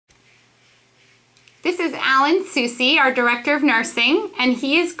This is Sousie, our Director of Nursing, and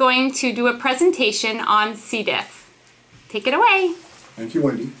he is going to do a presentation on C-Diff. Take it away. Thank you,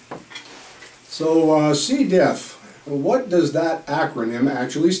 Wendy. So C-Diff, what does that acronym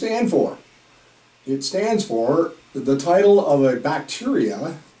actually stand for? It stands for the title of a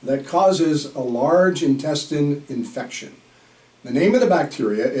bacteria that causes a large intestine infection. The name of the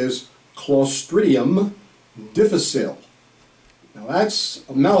bacteria is Clostridium difficile. Now that's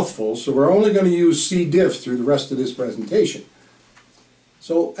a mouthful, so we're only going to use C-Diff through the rest of this presentation.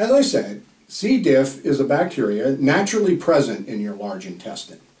 So as I said, C-Diff is a bacteria naturally present in your large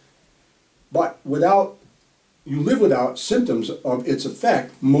intestine. But you live without symptoms of its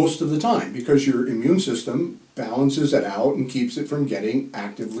effect most of the time because your immune system balances it out and keeps it from getting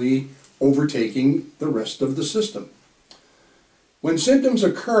actively overtaking the rest of the system. When symptoms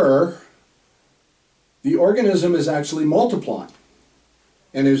occur, the organism is actually multiplying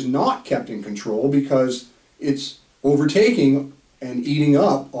and is not kept in control because it's overtaking and eating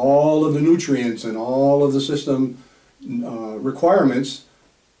up all of the nutrients and all of the system requirements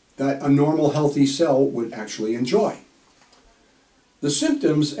that a normal healthy cell would actually enjoy. The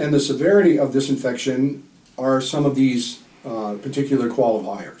symptoms and the severity of this infection are some of these particular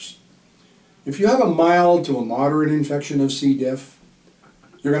qualifiers. If you have a mild to a moderate infection of C. diff,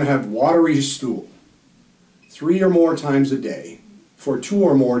 you're going to have watery stool 3 or more times a day for 2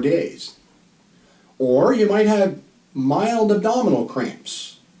 or more days. Or you might have mild abdominal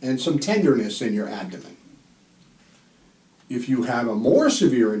cramps and some tenderness in your abdomen. If you have a more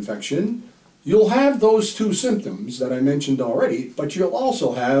severe infection, you'll have those 2 symptoms that I mentioned already, but you'll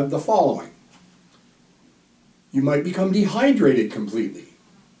also have the following. You might become dehydrated completely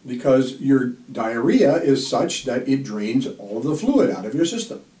because your diarrhea is such that it drains all of the fluid out of your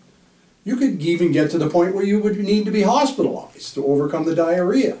system. You could even get to the point where you would need to be hospitalized to overcome the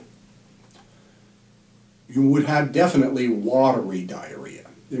diarrhea. You would have definitely watery diarrhea.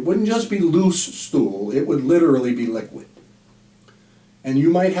 It wouldn't just be loose stool, it would literally be liquid. And you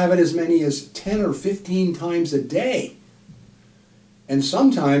might have it as many as 10 or 15 times a day. And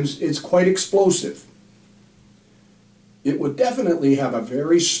sometimes it's quite explosive. It would definitely have a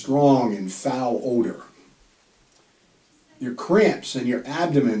very strong and foul odor. Your cramps and your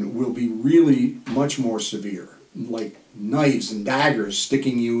abdomen will be really much more severe, like knives and daggers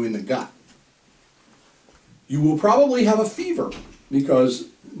sticking you in the gut. You will probably have a fever because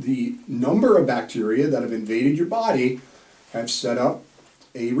the number of bacteria that have invaded your body have set up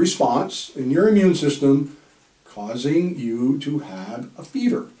a response in your immune system causing you to have a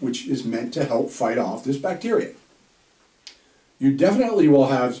fever, which is meant to help fight off this bacteria. You definitely will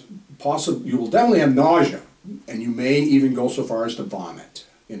have nausea, and you may even go so far as to vomit,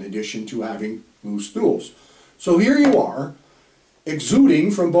 in addition to having loose stools. So here you are,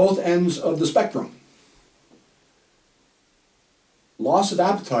 exuding from both ends of the spectrum. Loss of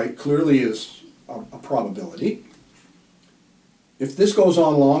appetite clearly is a probability. If this goes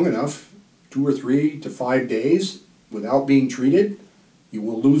on long enough, 2 or 3 to 5 days, without being treated, you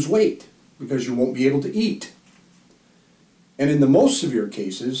will lose weight because you won't be able to eat. And in the most severe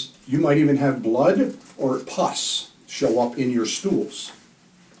cases, you might even have blood or pus show up in your stools.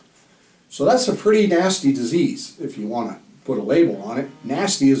 So that's a pretty nasty disease, if you want to put a label on it.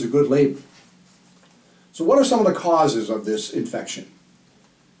 Nasty is a good label. So what are some of the causes of this infection?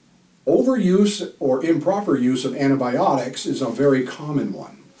 Overuse or improper use of antibiotics is a very common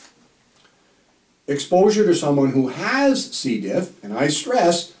one. Exposure to someone who has C. diff, and I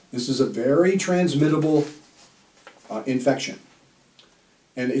stress, this is a very transmittable infection.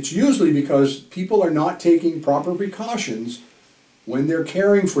 And it's usually because people are not taking proper precautions when they're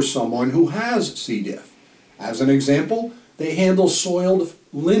caring for someone who has C. diff. As an example, they handle soiled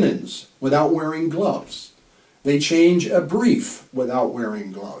linens without wearing gloves. They change a brief without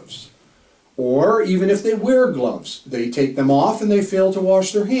wearing gloves. Or even if they wear gloves, they take them off and they fail to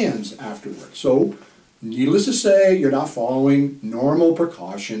wash their hands afterwards. So, needless to say, you're not following normal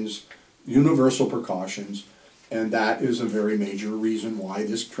precautions, universal precautions, and that is a very major reason why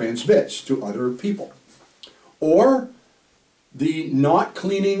this transmits to other people. Or the not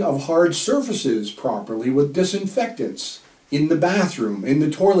cleaning of hard surfaces properly with disinfectants in the bathroom, in the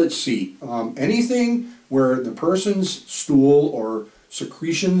toilet seat, anything where the person's stool or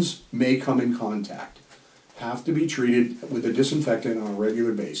secretions may come in contact have to be treated with a disinfectant on a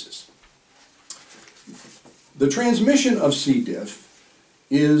regular basis. The transmission of C. diff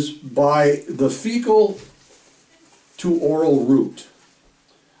is by the fecal to oral route.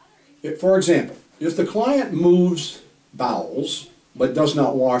 For example, if the client moves bowels but does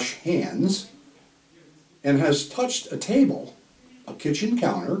not wash hands and has touched a table, a kitchen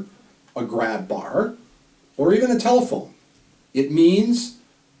counter, a grab bar, or even a telephone. It means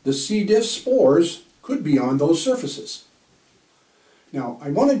the C. diff spores could be on those surfaces. Now, I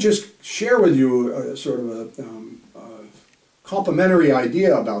want to just share with you a sort of a complementary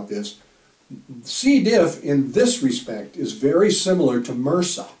idea about this. C. diff, in this respect, is very similar to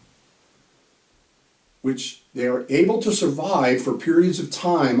MRSA, which they are able to survive for periods of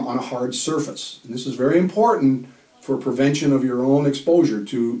time on a hard surface. And this is very important for prevention of your own exposure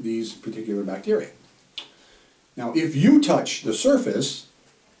to these particular bacteria. Now, if you touch the surface,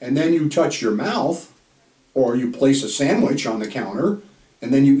 and then you touch your mouth, or you place a sandwich on the counter,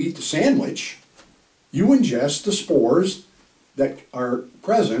 and then you eat the sandwich, you ingest the spores that are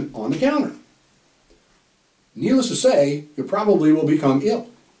present on the counter. Needless to say, you probably will become ill.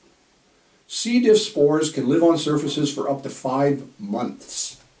 C. diff spores can live on surfaces for up to 5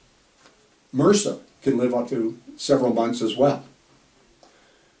 months. MRSA can live up to several months as well.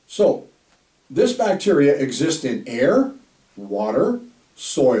 So, this bacteria exists in air, water,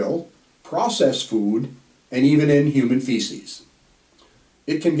 soil, processed food, and even in human feces.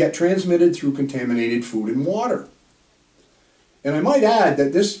 It can get transmitted through contaminated food and water. And I might add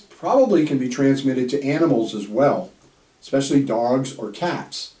that this probably can be transmitted to animals as well, especially dogs or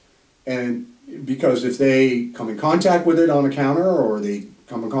cats. And because if they come in contact with it on a counter, or they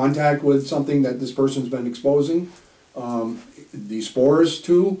come in contact with something that this person's been exposing these spores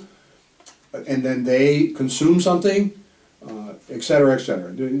to, and then they consume something, et cetera, et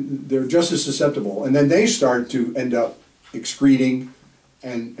cetera. They're just as susceptible. And then they start to end up excreting,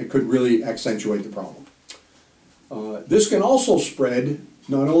 and it could really accentuate the problem. This can also spread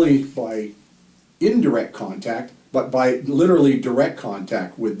not only by indirect contact, but by literally direct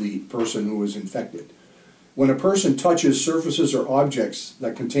contact with the person who is infected. When a person touches surfaces or objects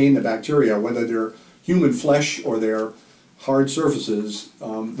that contain the bacteria, whether they're human flesh or they're hard surfaces,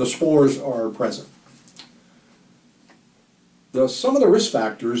 the spores are present. Some of the risk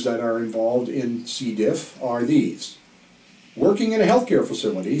factors that are involved in C. diff are these. Working in a healthcare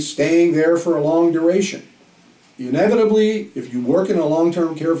facility, staying there for a long duration. Inevitably, if you work in a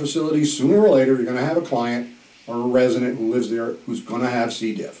long-term care facility, sooner or later you're going to have a client or a resident who lives there who's going to have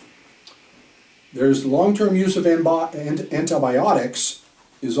C. diff. There's long-term use of antibiotics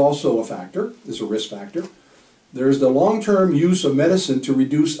is also a factor, is a risk factor. There's the long-term use of medicine to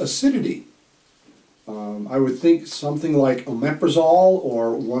reduce acidity. I would think something like omeprazole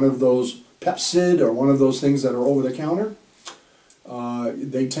or one of those Pepsid or one of those things that are over the counter.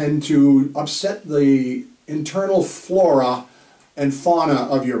 They tend to upset the internal flora and fauna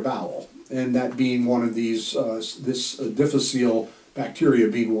of your bowel, and that being one of these, this difficile bacteria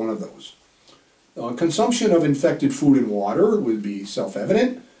being one of those. Consumption of infected food and water would be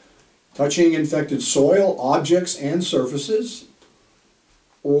self-evident. Touching infected soil, objects, and surfaces.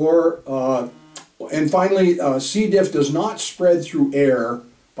 And finally, C. diff does not spread through air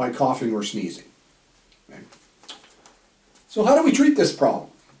by coughing or sneezing. Okay. So how do we treat this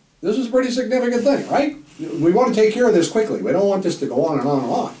problem? This is a pretty significant thing, right? We want to take care of this quickly. We don't want this to go on and on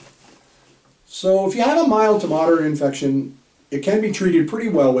and on. So if you have a mild to moderate infection, it can be treated pretty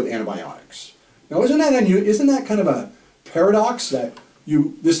well with antibiotics. Now isn't that kind of a paradox that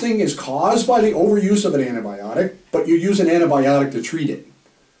this thing is caused by the overuse of an antibiotic, but you use an antibiotic to treat it?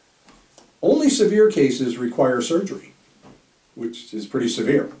 Only severe cases require surgery, which is pretty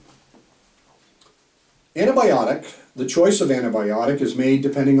severe. The choice of antibiotic is made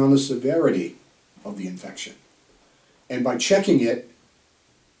depending on the severity of the infection and by checking it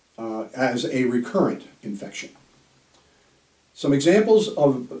as a recurrent infection. Some examples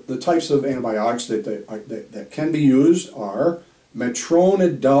of the types of antibiotics that can be used are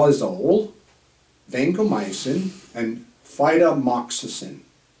metronidazole, vancomycin, and phytomoxicin.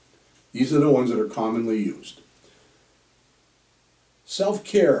 These are the ones that are commonly used.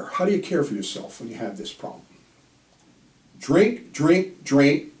 Self-care. How do you care for yourself when you have this problem? Drink, drink,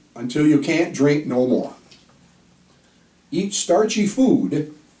 drink until you can't drink no more. Eat starchy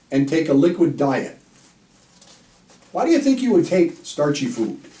food and take a liquid diet. Why do you think you would take starchy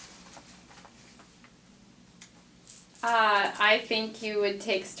food? I think you would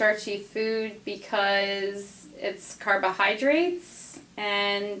take starchy food because it's carbohydrates,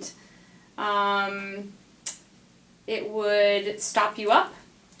 and it would stop you up.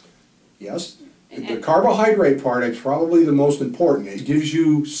 Yes. The carbohydrate part is probably the most important. It gives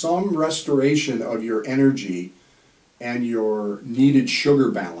you some restoration of your energy and your needed sugar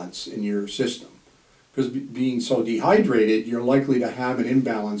balance in your system. Because being so dehydrated, you're likely to have an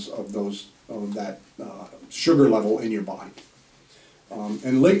imbalance of that sugar level in your body.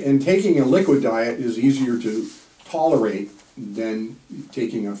 And taking a liquid diet is easier to tolerate than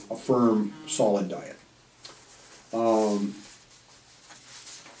taking a firm, solid diet.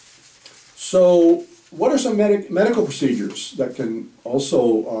 So what are some medical procedures that can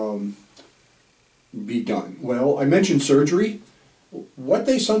also be done? Well, I mentioned surgery. What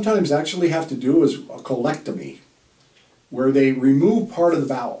they sometimes actually have to do is a colectomy, where they remove part of the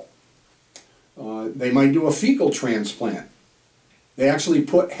bowel. They might do a fecal transplant. They actually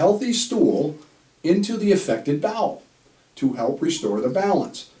put healthy stool into the affected bowel to help restore the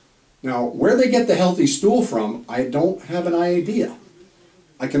balance. Now, where they get the healthy stool from, I don't have an idea.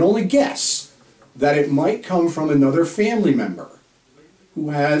 I can only guess that it might come from another family member who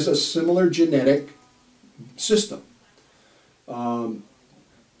has a similar genetic system. And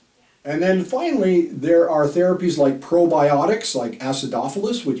then finally, there are therapies like probiotics, like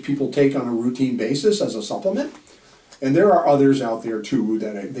acidophilus, which people take on a routine basis as a supplement. And there are others out there too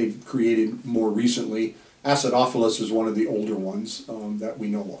that they've created more recently. Acidophilus is one of the older ones that we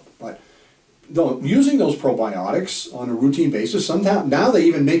know of. But using those probiotics on a routine basis, sometimes now they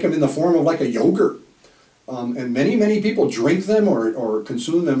even make them in the form of like a yogurt. And many people drink them or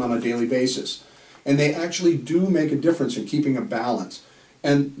consume them on a daily basis. And they actually do make a difference in keeping a balance.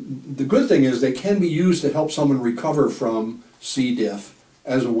 And the good thing is they can be used to help someone recover from C. diff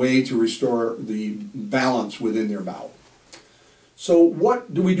as a way to restore the balance within their bowel. So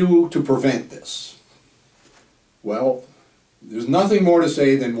what do we do to prevent this? Well, there's nothing more to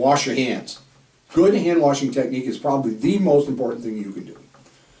say than wash your hands. Good hand washing technique is probably the most important thing you can do,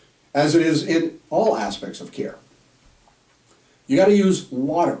 as it is in all aspects of care. You got to use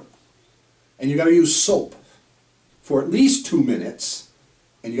water, and you got to use soap for at least 2 minutes,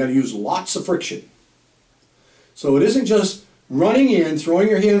 and you got to use lots of friction. So it isn't just running in, throwing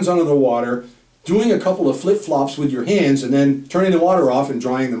your hands under the water, doing a couple of flip-flops with your hands, and then turning the water off and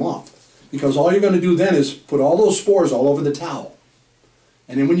drying them off. Because all you're going to do then is put all those spores all over the towel.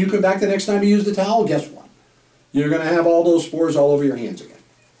 And then when you come back the next time you use the towel, guess what? You're going to have all those spores all over your hands again.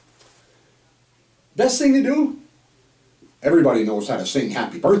 Best thing to do? Everybody knows how to sing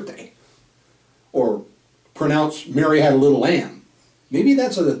Happy Birthday. Or pronounce Mary Had a Little Lamb. Maybe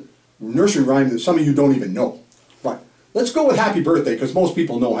that's a nursery rhyme that some of you don't even know. But let's go with Happy Birthday, because most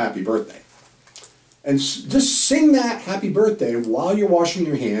people know Happy Birthday. And just sing that Happy Birthday while you're washing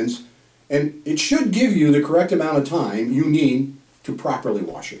your hands, and it should give you the correct amount of time you need to properly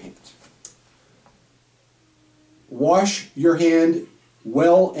wash your hands. Wash your hand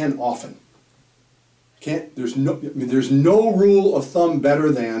well and often. There's no rule of thumb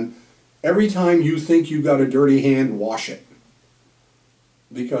better than every time you think you've got a dirty hand, wash it.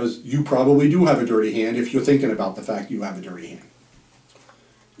 Because you probably do have a dirty hand if you're thinking about the fact you have a dirty hand.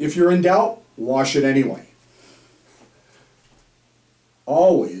 If you're in doubt, wash it anyway.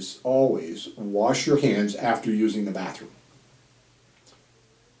 Always, always wash your hands after using the bathroom.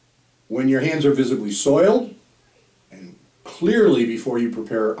 When your hands are visibly soiled, and clearly before you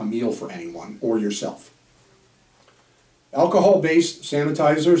prepare a meal for anyone or yourself. Alcohol-based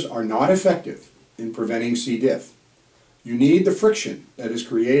sanitizers are not effective in preventing C. diff. You need the friction that is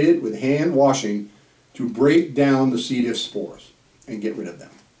created with hand washing to break down the C. diff spores and get rid of them.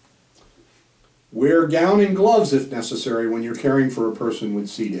 Wear gown and gloves if necessary when you're caring for a person with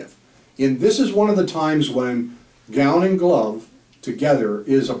C. diff. And this is one of the times when gown and glove together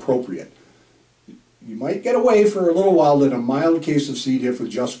is appropriate. You might get away for a little while in a mild case of C. diff with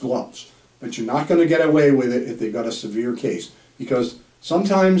just gloves, but you're not going to get away with it if they've got a severe case, because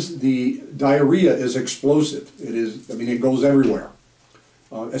sometimes the diarrhea is explosive. It goes everywhere,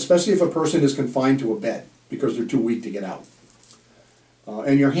 especially if a person is confined to a bed because they're too weak to get out.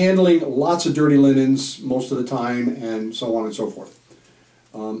 And you're handling lots of dirty linens most of the time, and so on and so forth.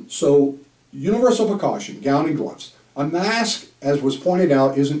 So universal precaution, gown and gloves. A mask, as was pointed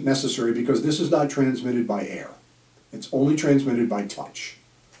out, isn't necessary because this is not transmitted by air. It's only transmitted by touch.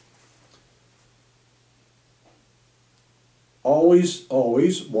 Always,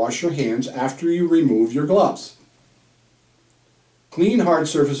 always wash your hands after you remove your gloves. Clean hard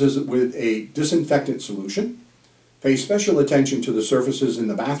surfaces with a disinfectant solution. Pay special attention to the surfaces in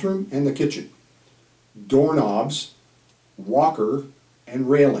the bathroom and the kitchen. Doorknobs, walker, and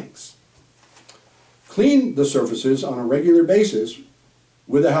railings. Clean the surfaces on a regular basis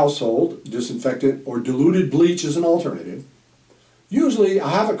with a household disinfectant, or diluted bleach is an alternative. Usually a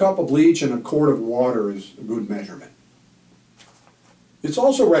half a cup of bleach and a quart of water is a good measurement. It's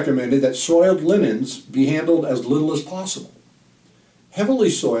also recommended that soiled linens be handled as little as possible. Heavily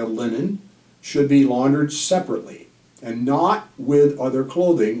soiled linen should be laundered separately and not with other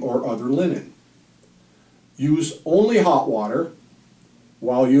clothing or other linen. Use only hot water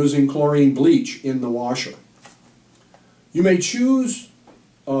while using chlorine bleach in the washer. You may choose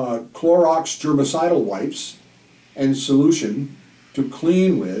Clorox germicidal wipes and solution to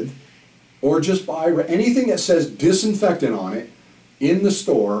clean with, or just buy anything that says disinfectant on it in the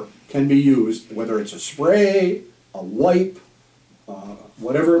store can be used, whether it's a spray, a wipe,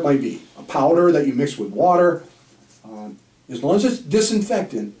 whatever it might be, a powder that you mix with water. As long as it's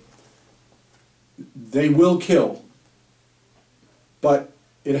disinfectant, they will kill. But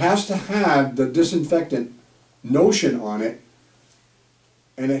it has to have the disinfectant notion on it,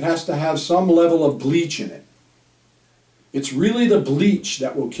 and it has to have some level of bleach in it. It's really the bleach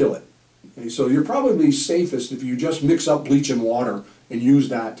that will kill it. Okay, so you're probably safest if you just mix up bleach and water and use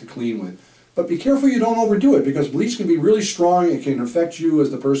that to clean with. But be careful you don't overdo it, because bleach can be really strong. It can affect you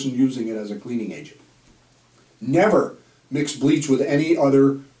as the person using it as a cleaning agent. Never mix bleach with any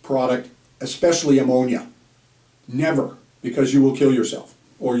other product, especially ammonia. Never, because you will kill yourself,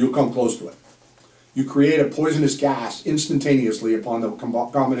 or you'll come close to it. You create a poisonous gas instantaneously upon the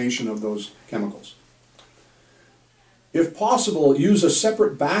combination of those chemicals. If possible, use a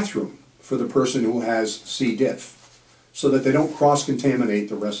separate bathroom for the person who has C. diff, so that they don't cross-contaminate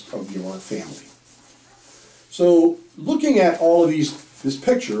the rest of your family. So, looking at all of this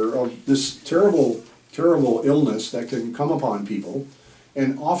picture of this terrible, terrible illness that can come upon people,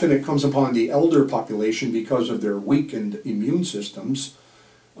 and often it comes upon the elder population because of their weakened immune systems,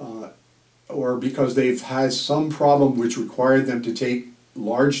 or because they've had some problem which required them to take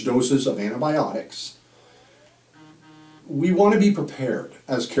large doses of antibiotics. We want to be prepared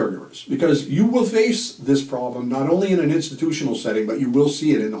as caregivers, because you will face this problem not only in an institutional setting, but you will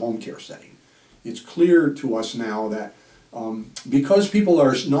see it in the home care setting. It's clear to us now that because people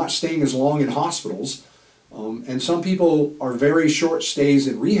are not staying as long in hospitals, and some people are very short stays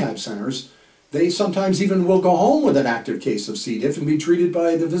in rehab centers, they sometimes even will go home with an active case of C. diff and be treated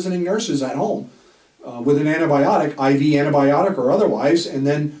by the visiting nurses at home with an antibiotic, IV antibiotic or otherwise, and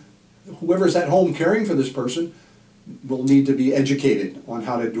then whoever's at home caring for this person will need to be educated on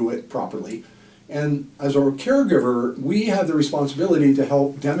how to do it properly. And as a caregiver, we have the responsibility to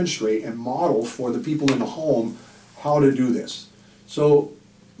help demonstrate and model for the people in the home how to do this. So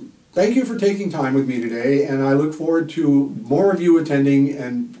thank you for taking time with me today, and I look forward to more of you attending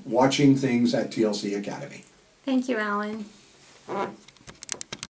and watching things at TLC Academy. Thank you, Alan.